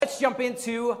jump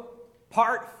into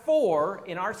part 4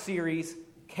 in our series,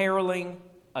 Caroling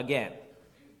Again.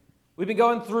 We've been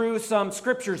going through some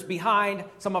scriptures behind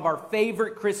some of our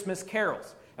favorite Christmas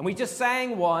carols. And we just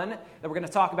sang one that we're going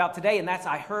to talk about today, and that's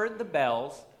I Heard the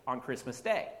Bells on Christmas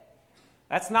Day.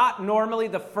 That's not normally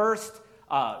the first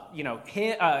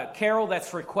carol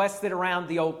that's requested around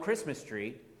the old Christmas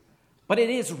tree, but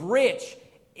it is rich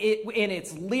in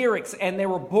its lyrics, and they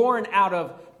were born out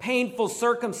of painful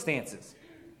circumstances.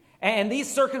 And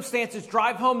these circumstances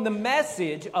drive home the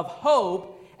message of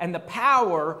hope and the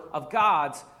power of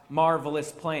God's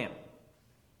marvelous plan.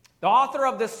 The author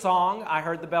of this song, I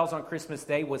Heard the Bells on Christmas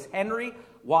Day, was Henry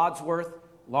Wadsworth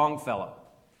Longfellow.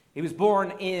 He was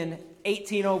born in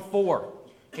 1804.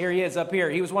 Here he is up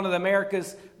here. He was one of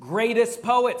America's greatest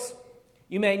poets.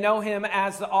 You may know him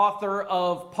as the author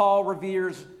of Paul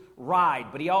Revere's Ride,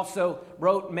 but he also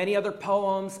wrote many other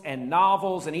poems and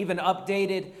novels and even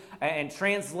updated and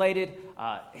translated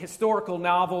historical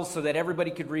novels so that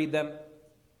everybody could read them.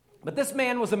 But this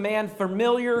man was a man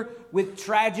familiar with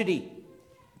tragedy.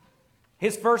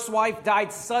 His first wife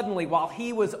died suddenly while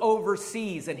he was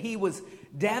overseas, and he was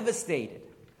devastated.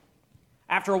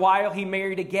 After a while, he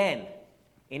married again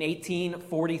in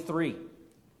 1843,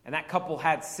 and that couple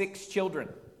had 6 children.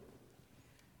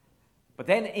 But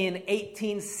then in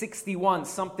 1861,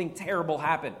 something terrible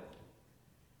happened.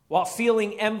 While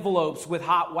sealing envelopes with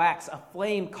hot wax, a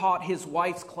flame caught his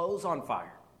wife's clothes on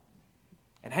fire.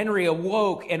 And Henry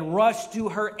awoke and rushed to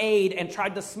her aid and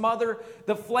tried to smother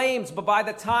the flames. But by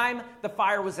the time the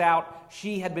fire was out,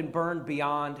 she had been burned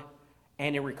beyond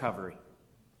any recovery.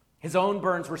 His own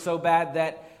burns were so bad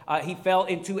that he fell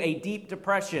into a deep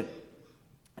depression,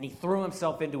 and he threw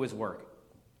himself into his work.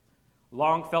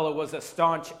 Longfellow was a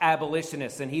staunch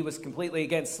abolitionist, and he was completely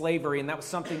against slavery, and that was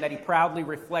something that he proudly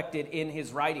reflected in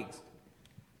his writings.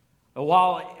 But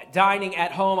while dining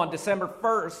at home on December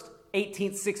 1st,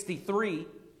 1863,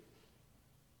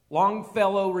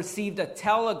 Longfellow received a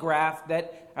telegraph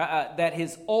that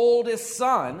his oldest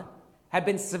son had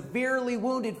been severely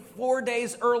wounded 4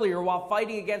 days earlier while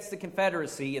fighting against the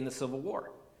Confederacy in the Civil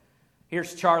War.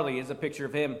 Here's Charlie, is a picture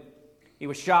of him. He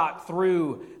was shot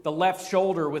through the left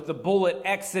shoulder with the bullet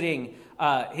exiting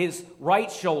his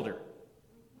right shoulder.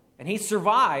 And he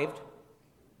survived,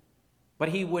 but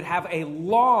he would have a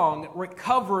long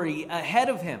recovery ahead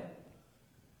of him.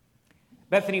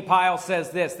 Bethany Pyle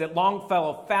says this, that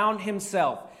Longfellow found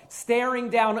himself staring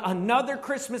down another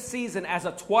Christmas season as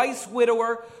a twice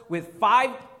widower with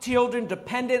 5 children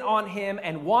dependent on him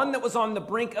and one that was on the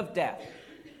brink of death.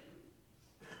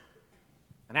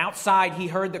 And outside, he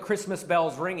heard the Christmas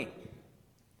bells ringing.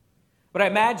 But I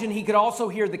imagine he could also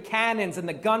hear the cannons and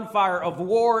the gunfire of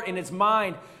war in his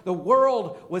mind. The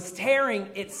world was tearing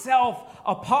itself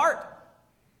apart.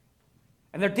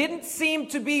 And there didn't seem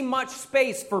to be much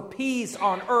space for peace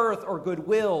on earth or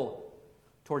goodwill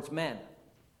towards men.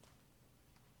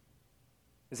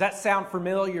 Does that sound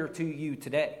familiar to you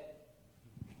today?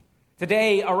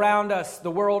 Today, around us, the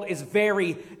world is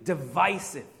very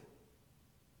divisive.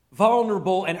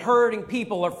 Vulnerable and hurting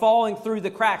people are falling through the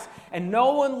cracks, and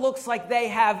no one looks like they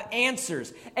have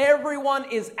answers. Everyone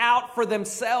is out for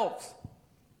themselves.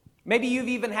 Maybe you've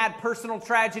even had personal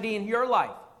tragedy in your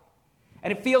life,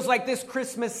 and it feels like this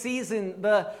Christmas season,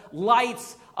 the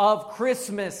lights of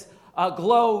Christmas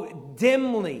glow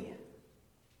dimly,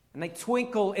 and they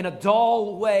twinkle in a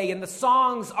dull way, and the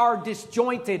songs are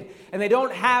disjointed, and they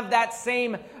don't have that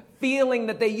same feeling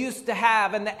that they used to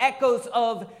have, and the echoes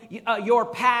of your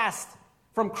past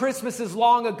from Christmases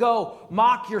long ago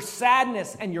mock your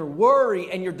sadness and your worry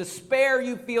and your despair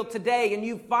you feel today, and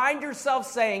you find yourself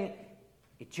saying,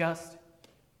 it just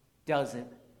doesn't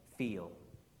feel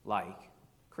like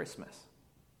Christmas.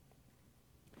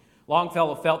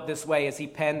 Longfellow felt this way as he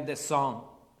penned this song.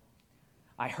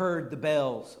 I heard the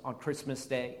bells on Christmas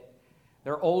Day,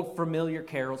 their old familiar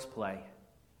carols play,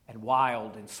 and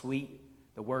wild and sweet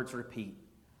the words repeat,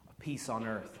 of peace on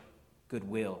earth,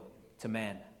 goodwill to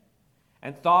men.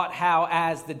 And thought how,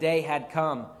 as the day had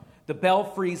come, the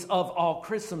belfries of all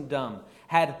Christendom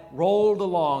had rolled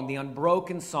along the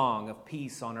unbroken song of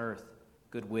peace on earth,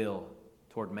 goodwill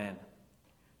toward men.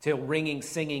 Till ringing,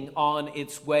 singing on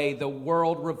its way, the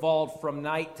world revolved from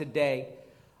night to day,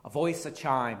 a voice, a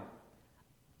chime,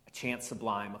 a chant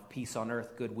sublime of peace on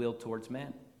earth, goodwill towards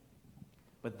men.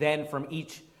 But then from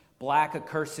each black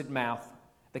accursed mouth,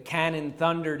 the cannon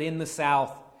thundered in the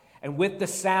south, and with the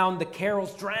sound the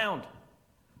carols drowned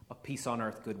of peace on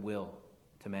earth, goodwill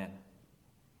to men.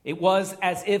 It was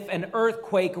as if an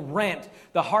earthquake rent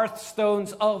the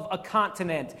hearthstones of a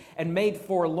continent and made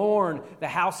forlorn the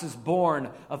houses born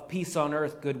of peace on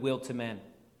earth, goodwill to men.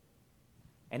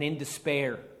 And in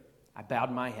despair, I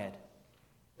bowed my head.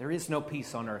 There is no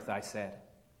peace on earth, I said,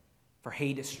 for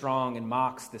hate is strong and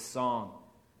mocks this song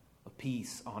of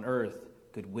peace on earth,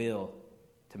 goodwill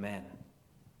to men.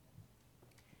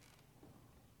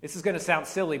 This is going to sound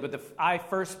silly, but I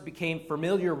first became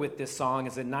familiar with this song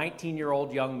as a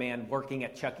 19-year-old young man working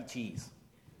at Chuck E. Cheese.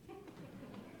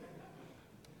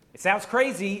 It sounds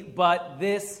crazy, but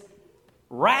this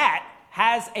rat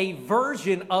has a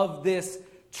version of this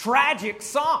tragic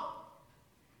song.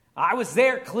 I was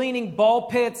there cleaning ball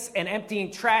pits and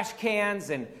emptying trash cans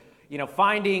and,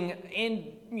 finding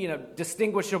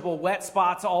distinguishable wet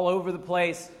spots all over the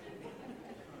place.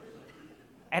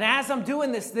 And as I'm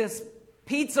doing this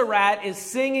pizza rat is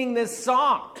singing this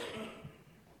song.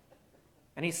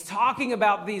 And he's talking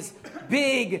about these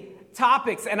big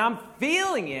topics, and I'm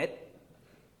feeling it.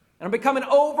 And I'm becoming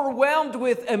overwhelmed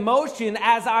with emotion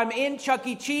as I'm in Chuck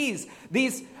E. Cheese.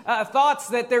 These thoughts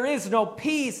that there is no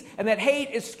peace and that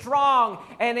hate is strong,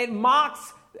 and it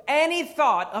mocks any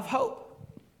thought of hope.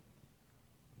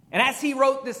 And as he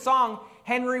wrote this song,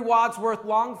 Henry Wadsworth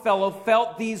Longfellow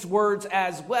felt these words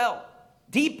as well,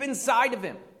 deep inside of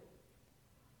him.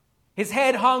 His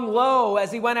head hung low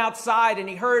as he went outside, and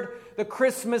he heard the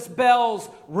Christmas bells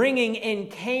ringing in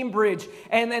Cambridge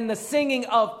and then the singing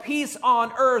of peace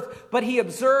on earth, but he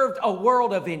observed a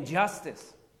world of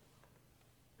injustice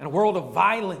and a world of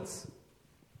violence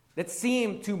that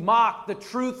seemed to mock the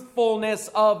truthfulness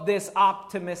of this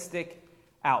optimistic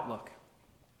outlook.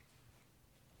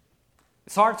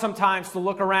 It's hard sometimes to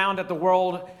look around at the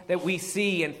world that we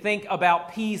see and think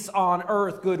about peace on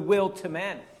earth, goodwill to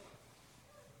men.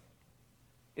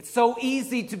 It's so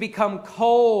easy to become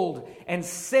cold and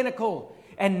cynical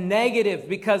and negative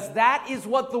because that is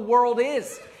what the world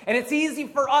is. And it's easy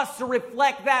for us to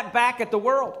reflect that back at the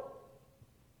world.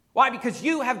 Why? Because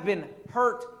you have been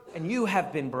hurt and you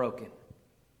have been broken.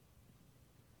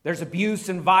 There's abuse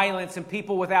and violence and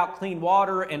people without clean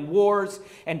water and wars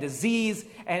and disease.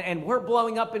 And we're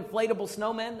blowing up inflatable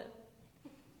snowmen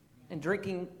and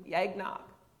drinking eggnog.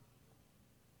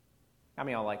 How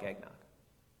many of y'all like eggnog?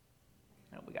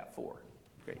 Oh, we got 4.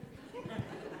 Great.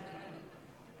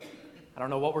 I don't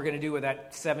know what we're going to do with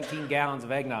that 17 gallons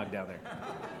of eggnog down there.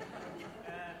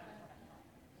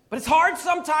 But it's hard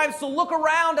sometimes to look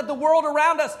around at the world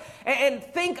around us and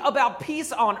think about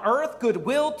peace on earth,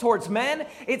 goodwill towards men.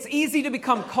 It's easy to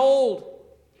become cold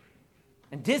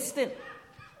and distant.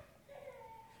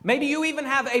 Maybe you even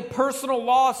have a personal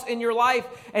loss in your life,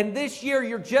 and this year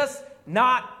you're just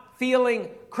not feeling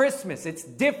Christmas. It's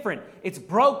different. It's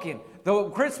broken.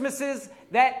 The Christmases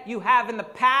that you have in the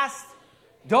past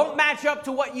don't match up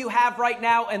to what you have right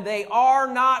now, and they are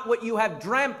not what you have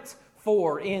dreamt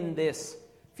for in this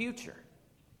future.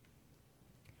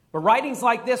 But writings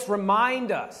like this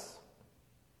remind us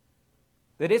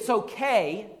that it's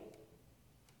okay,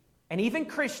 and even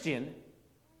Christian,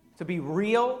 to be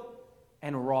real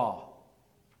and raw,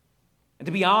 and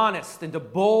to be honest, and to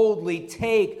boldly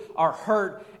take our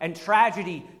hurt and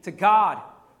tragedy to God.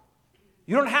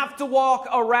 You don't have to walk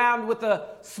around with a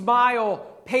smile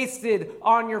pasted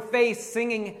on your face,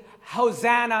 singing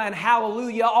Hosanna and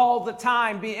Hallelujah all the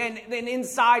time, and then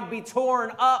inside be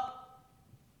torn up.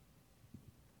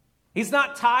 He's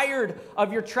not tired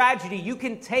of your tragedy. You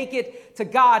can take it to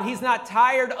God. He's not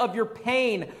tired of your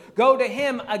pain. Go to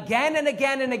Him again and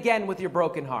again and again with your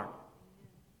broken heart.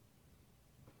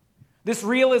 This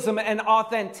realism and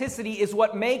authenticity is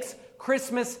what makes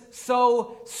Christmas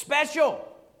so special.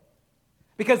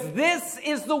 Because this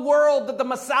is the world that the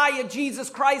Messiah, Jesus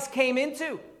Christ, came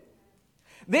into.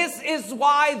 This is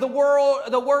why the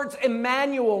words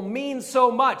Emmanuel mean so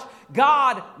much.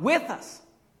 God with us.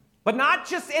 But not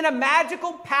just in a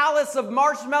magical palace of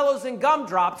marshmallows and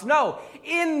gumdrops. No,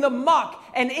 in the muck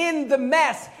and in the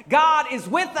mess, God is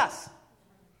with us.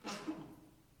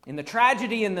 In the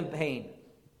tragedy and the pain.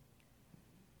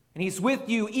 And He's with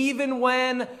you even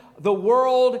when the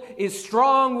world is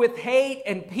strong with hate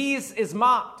and peace is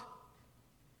mocked.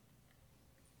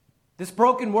 This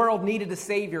broken world needed a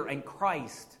Savior, and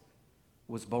Christ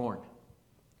was born.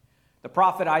 The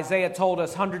prophet Isaiah told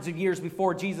us hundreds of years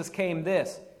before Jesus came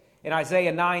this, in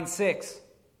Isaiah 9:6.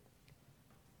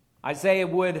 Isaiah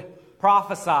would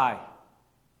prophesy,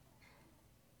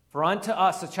 "For unto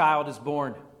us a child is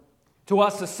born, to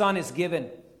us a son is given,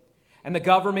 and the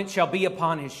government shall be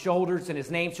upon his shoulders, and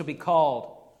his name shall be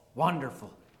called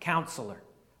Wonderful, Counselor,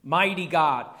 Mighty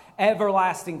God,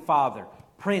 Everlasting Father,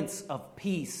 Prince of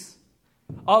Peace.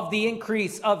 Of the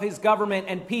increase of his government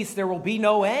and peace there will be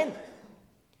no end.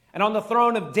 And on the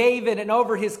throne of David and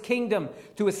over his kingdom,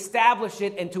 to establish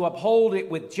it and to uphold it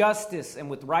with justice and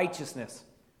with righteousness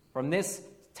from this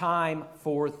time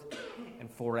forth and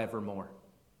forevermore.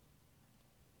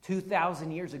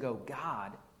 2,000 years ago,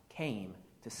 God came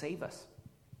to save us.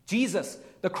 Jesus,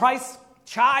 the Christ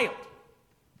child.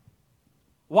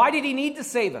 Why did he need to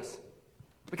save us?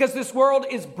 Because this world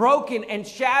is broken and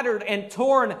shattered and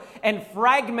torn and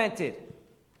fragmented.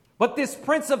 But this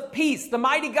Prince of Peace, the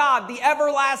mighty God, the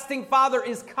everlasting Father,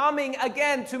 is coming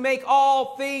again to make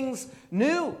all things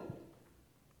new.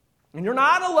 And you're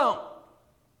not alone.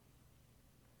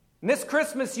 And this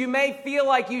Christmas, you may feel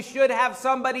like you should have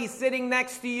somebody sitting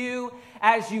next to you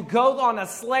as you go on a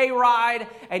sleigh ride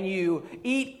and you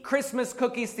eat Christmas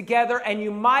cookies together, and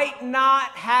you might not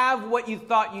have what you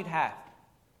thought you'd have.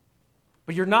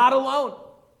 But you're not alone.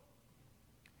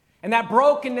 And that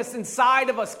brokenness inside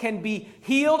of us can be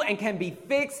healed and can be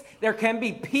fixed. There can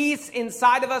be peace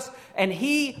inside of us, and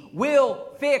he will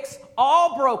fix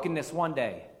all brokenness one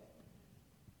day.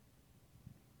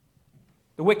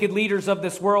 The wicked leaders of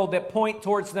this world that point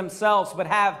towards themselves but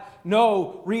have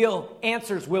no real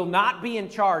answers will not be in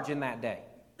charge in that day.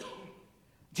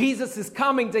 Jesus is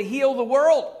coming to heal the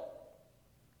world.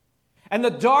 And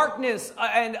the darkness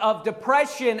and of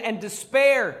depression and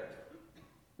despair,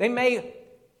 they may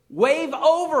wave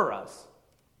over us.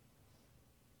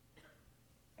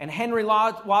 And Henry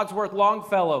Wadsworth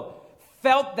Longfellow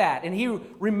felt that, and he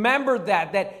remembered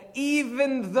that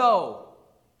even though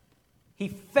he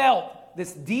felt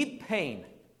this deep pain,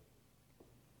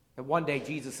 that one day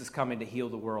Jesus is coming to heal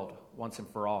the world once and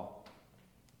for all.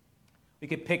 We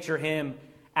could picture him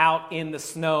out in the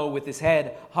snow with his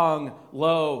head hung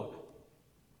low,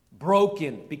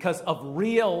 broken because of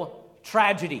real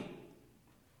tragedy,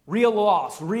 real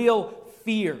loss, real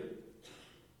fear.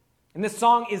 And this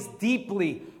song is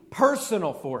deeply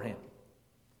personal for him.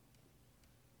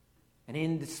 And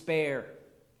in despair,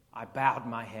 I bowed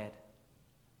my head.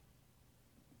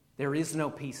 There is no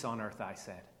peace on earth, I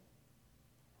said.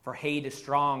 For hate is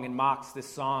strong and mocks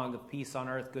this song of peace on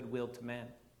earth, goodwill to men.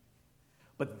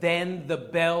 But then the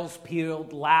bells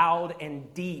pealed loud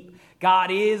and deep.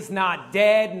 God is not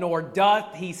dead, nor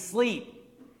doth he sleep.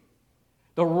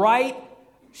 The right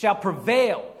shall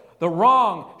prevail, the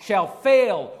wrong shall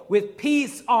fail, with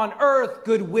peace on earth,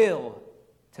 goodwill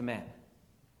to men.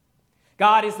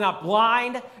 God is not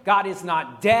blind, God is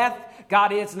not deaf,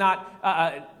 God is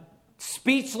not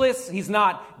speechless, he's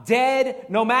not dead.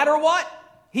 No matter what,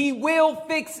 he will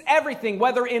fix everything,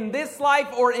 whether in this life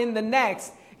or in the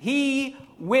next. He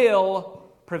will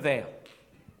prevail.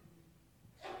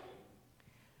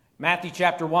 Matthew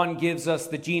chapter 1 gives us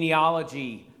the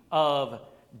genealogy of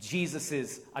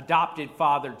Jesus' adopted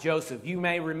father, Joseph. You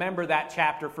may remember that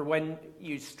chapter for when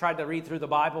you tried to read through the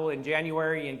Bible in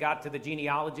January and got to the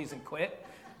genealogies and quit.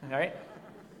 All right?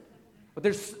 But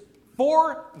there's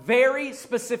 4 very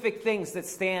specific things that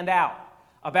stand out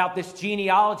about this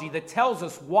genealogy that tells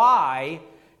us why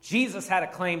Jesus had a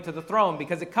claim to the throne,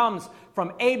 because it comes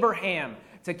from Abraham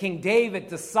to King David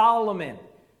to Solomon.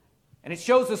 And it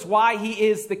shows us why he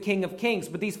is the King of Kings.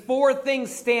 But these 4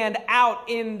 things stand out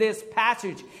in this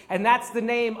passage, and that's the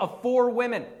name of 4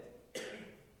 women: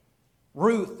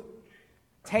 Ruth,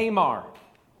 Tamar,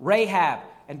 Rahab,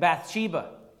 and Bathsheba.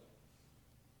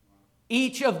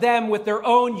 Each of them with their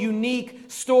own unique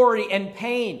story and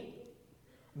pain.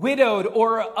 Widowed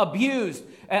or abused,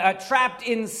 trapped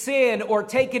in sin or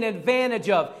taken advantage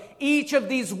of. Each of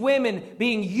these women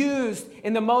being used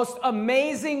in the most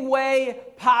amazing way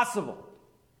possible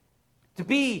to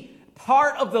be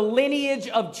part of the lineage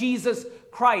of Jesus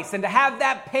Christ and to have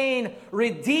that pain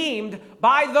redeemed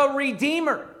by the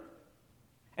Redeemer.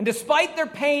 And despite their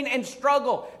pain and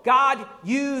struggle, God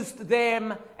used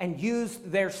them and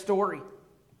used their story.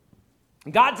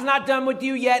 God's not done with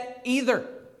you yet either.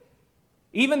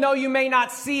 Even though you may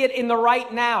not see it in the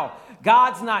right now,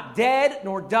 God's not dead,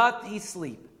 nor doth he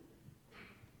sleep.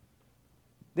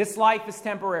 This life is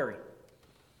temporary,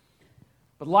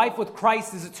 but life with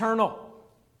Christ is eternal.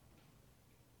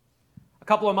 A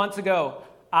couple of months ago,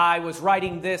 I was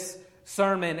writing this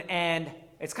sermon, and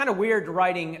it's kind of weird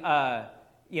writing,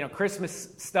 Christmas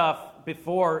stuff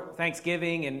before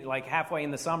Thanksgiving and like halfway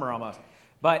in the summer almost.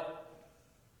 But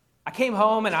I came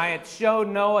home and I had showed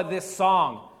Noah this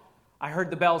song. I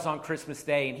heard the bells on Christmas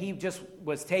Day, and he just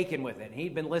was taken with it.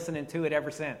 He'd been listening to it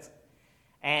ever since.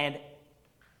 And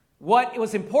what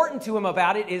was important to him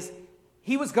about it is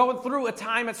he was going through a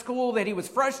time at school that he was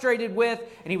frustrated with,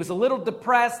 and he was a little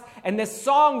depressed, and this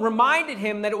song reminded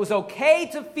him that it was okay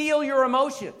to feel your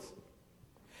emotions.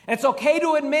 And it's okay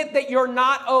to admit that you're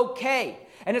not okay.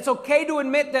 And it's okay to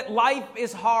admit that life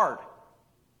is hard.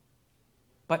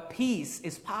 But peace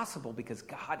is possible because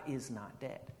God is not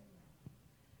dead.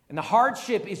 And the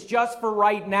hardship is just for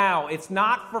right now. It's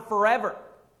not for forever.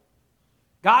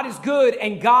 God is good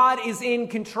and God is in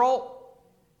control.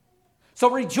 So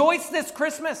rejoice this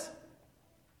Christmas.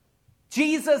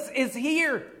 Jesus is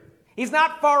here. He's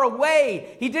not far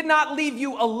away. He did not leave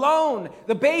you alone.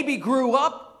 The baby grew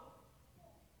up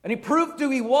and he proved who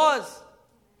he was.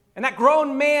 And that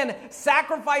grown man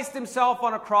sacrificed himself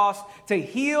on a cross to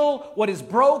heal what is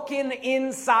broken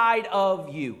inside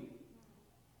of you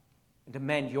and to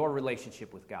mend your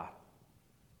relationship with God.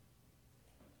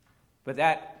 But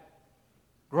that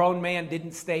grown man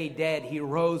didn't stay dead. He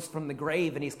rose from the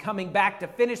grave and he's coming back to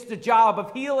finish the job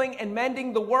of healing and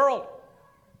mending the world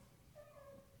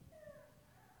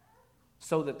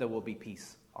so that there will be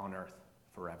peace on earth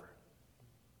forever.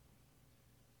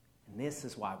 And this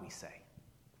is why we say,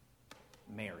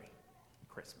 Merry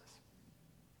Christmas.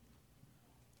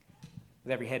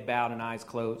 With every head bowed and eyes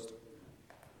closed,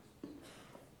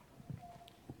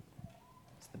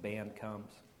 as the band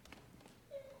comes,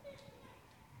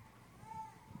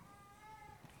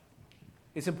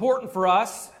 it's important for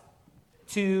us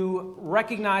to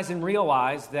recognize and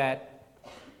realize that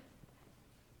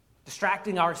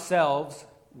distracting ourselves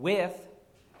with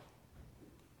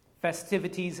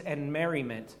festivities and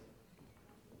merriment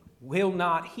will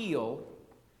not heal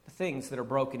the things that are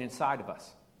broken inside of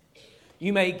us.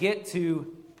 You may get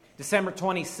to December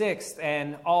 26th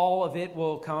and all of it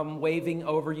will come waving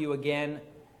over you again,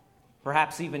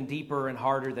 perhaps even deeper and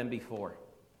harder than before.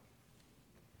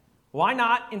 Why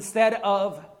not, instead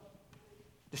of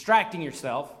distracting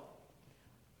yourself,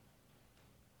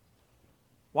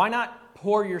 why not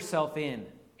pour yourself in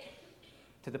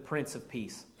to the Prince of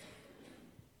Peace?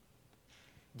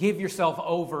 Give yourself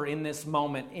over in this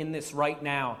moment, in this right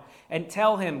now, and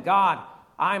tell him, God,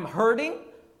 I'm hurting,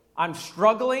 I'm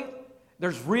struggling,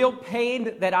 there's real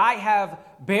pain that I have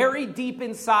buried deep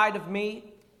inside of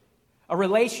me, a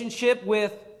relationship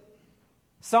with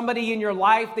somebody in your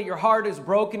life that your heart is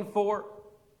broken for,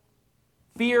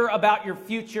 fear about your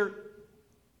future,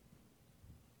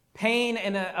 pain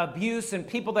and abuse and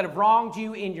people that have wronged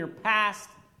you in your past.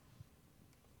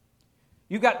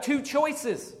 You've got two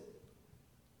choices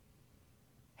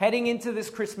heading into this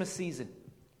Christmas season.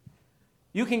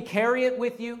 You can carry it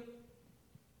with you,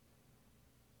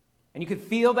 and you can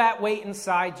feel that weight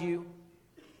inside you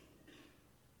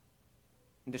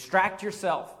and distract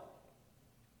yourself.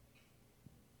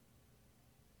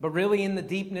 But really, in the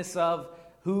deepness of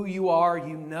who you are,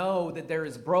 you know that there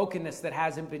is brokenness that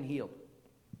hasn't been healed.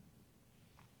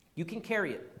 You can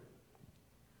carry it.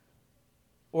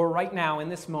 Or right now, in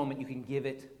this moment, you can give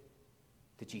it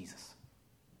to Jesus.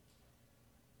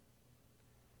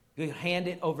 You hand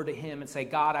it over to him and say,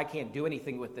 God, I can't do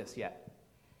anything with this yet.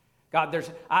 God,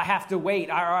 I have to wait,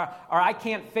 or I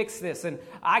can't fix this, and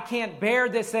I can't bear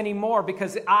this anymore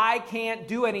because I can't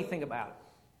do anything about it.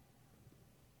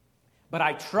 But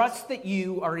I trust that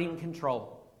you are in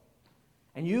control,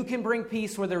 and you can bring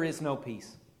peace where there is no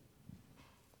peace.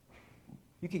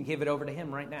 You can give it over to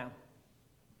him right now.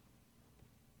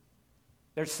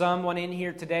 There's someone in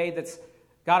here today that's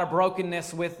got a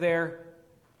brokenness with their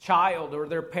child or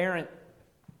their parent.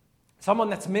 Someone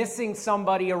that's missing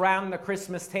somebody around the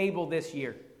Christmas table this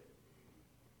year.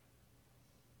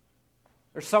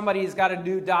 Or somebody who's got a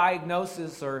new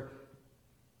diagnosis, or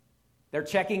their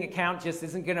checking account just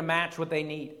isn't going to match what they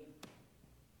need.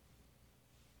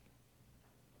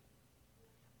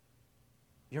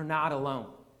 You're not alone.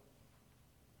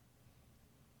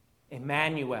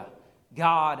 Emmanuel,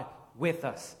 God with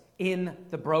us in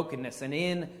the brokenness and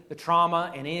in the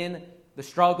trauma and in the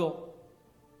struggle.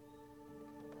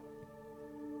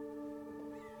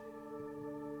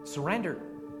 Surrender.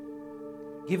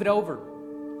 Give it over.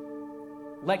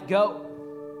 Let go.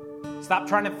 Stop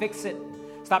trying to fix it.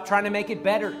 Stop trying to make it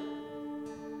better.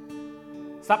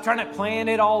 Stop trying to plan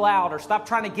it all out, or stop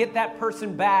trying to get that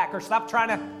person back, or stop trying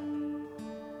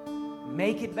to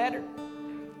make it better.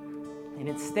 And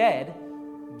instead,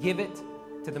 give it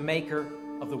to the maker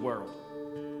of the world.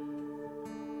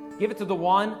 Give it to the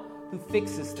one who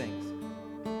fixes things.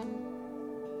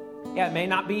 Yeah, it may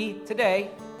not be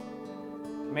today.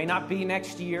 It may not be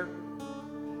next year.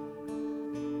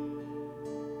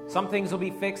 Some things will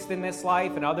be fixed in this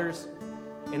life and others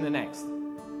in the next.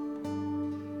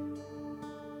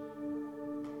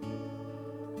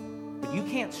 But you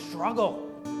can't struggle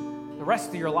the rest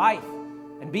of your life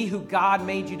and be who God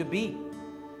made you to be.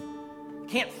 You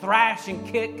can't thrash and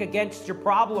kick against your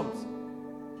problems.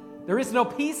 There is no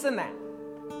peace in that.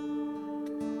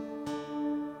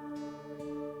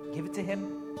 Give it to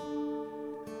him.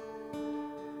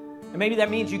 And maybe that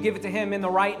means you give it to him in the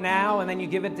right now, and then you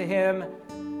give it to him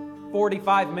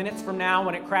 45 minutes from now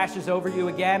when it crashes over you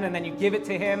again, and then you give it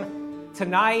to him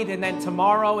tonight and then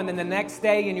tomorrow and then the next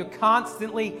day, and you're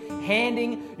constantly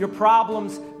handing your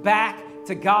problems back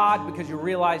to God because you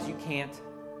realize you can't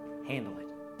handle it.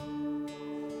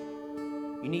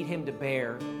 You need him to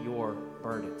bear your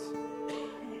burdens.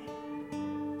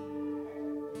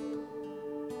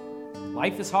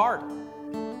 Life is hard,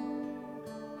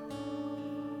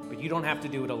 but you don't have to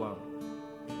do it alone.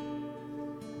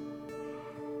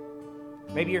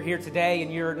 Maybe you're here today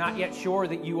and you're not yet sure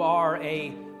that you are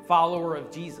a follower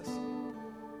of Jesus.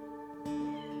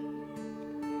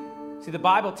 See, the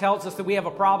Bible tells us that we have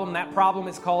a problem. That problem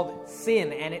is called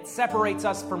sin, and it separates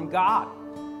us from God.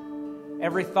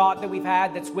 Every thought that we've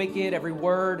had that's wicked, every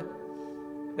word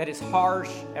that is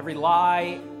harsh, every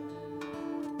lie,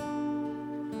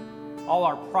 all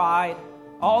our pride,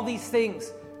 all these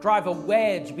things drive a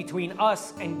wedge between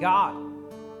us and God.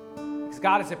 Because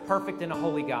God is a perfect and a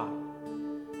holy God.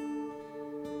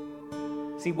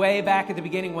 See, way back at the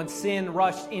beginning when sin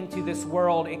rushed into this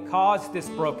world, it caused this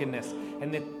brokenness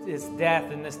and this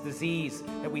death and this disease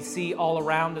that we see all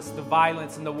around us, the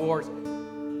violence and the wars.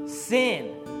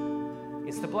 Sin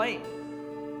is to blame.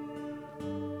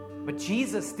 But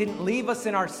Jesus didn't leave us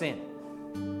in our sin.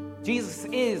 Jesus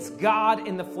is God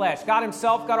in the flesh. God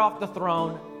himself got off the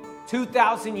throne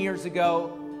 2,000 years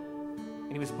ago,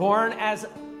 and he was born as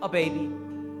a baby,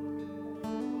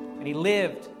 and he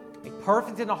lived a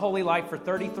perfect and a holy life for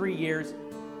 33 years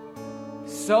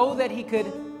so that he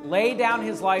could lay down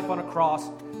his life on a cross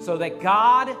so that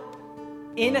God,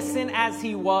 innocent as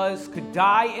he was, could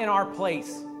die in our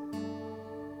place.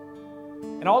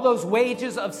 And all those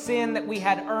wages of sin that we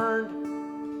had earned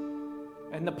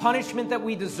and the punishment that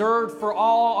we deserved for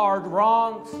all our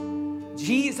wrongs,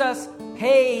 Jesus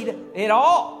paid it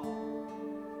all.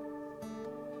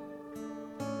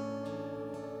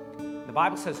 The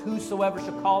Bible says, whosoever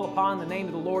shall call upon the name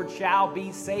of the Lord shall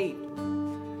be saved.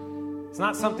 It's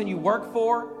not something you work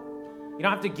for. You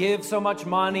don't have to give so much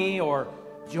money or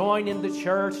join in the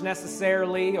church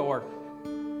necessarily or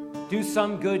do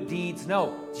some good deeds.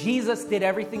 No, Jesus did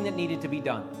everything that needed to be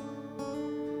done.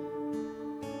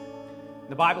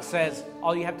 The Bible says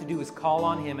all you have to do is call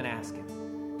on him and ask him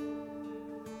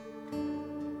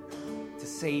to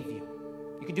save you.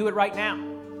 You can do it right now.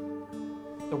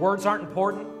 The words aren't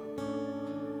important.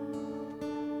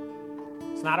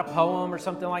 It's not a poem or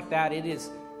something like that. It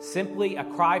is simply a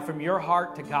cry from your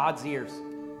heart to God's ears.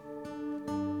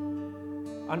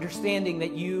 Understanding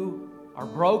that you are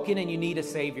broken and you need a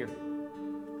Savior.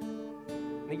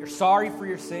 That you're sorry for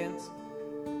your sins.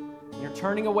 And you're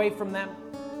turning away from them.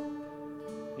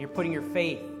 And you're putting your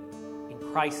faith in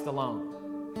Christ alone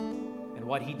and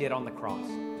what he did on the cross.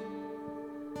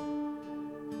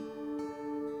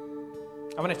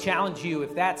 I want to challenge you,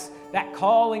 if that's that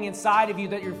calling inside of you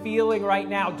that you're feeling right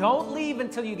now, don't leave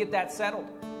until you get that settled.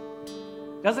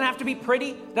 Doesn't have to be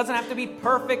pretty, doesn't have to be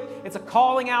perfect. It's a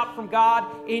calling out from God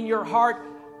in your heart.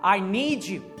 I need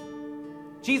you.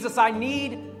 Jesus, I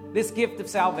need this gift of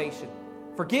salvation.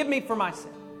 Forgive me for my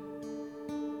sin.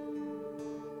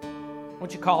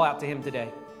 Won't you call out to him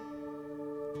today?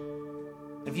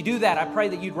 If you do that, I pray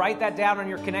that you'd write that down on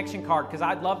your connection card because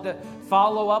I'd love to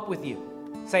follow up with you.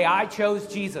 Say, I chose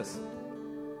Jesus.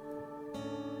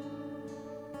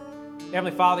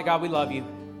 Heavenly Father, God, we love you.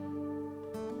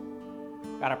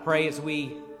 God, I pray as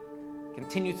we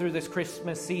continue through this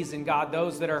Christmas season, God,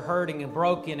 those that are hurting and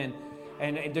broken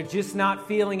and they're just not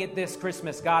feeling it this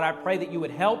Christmas, God, I pray that you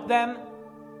would help them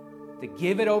to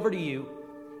give it over to you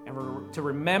and to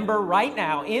remember right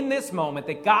now in this moment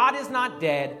that God is not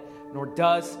dead, nor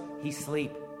does he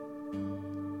sleep.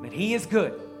 That he is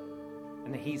good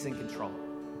and that he's in control.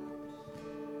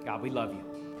 God, we love you.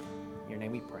 In your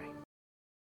name we pray.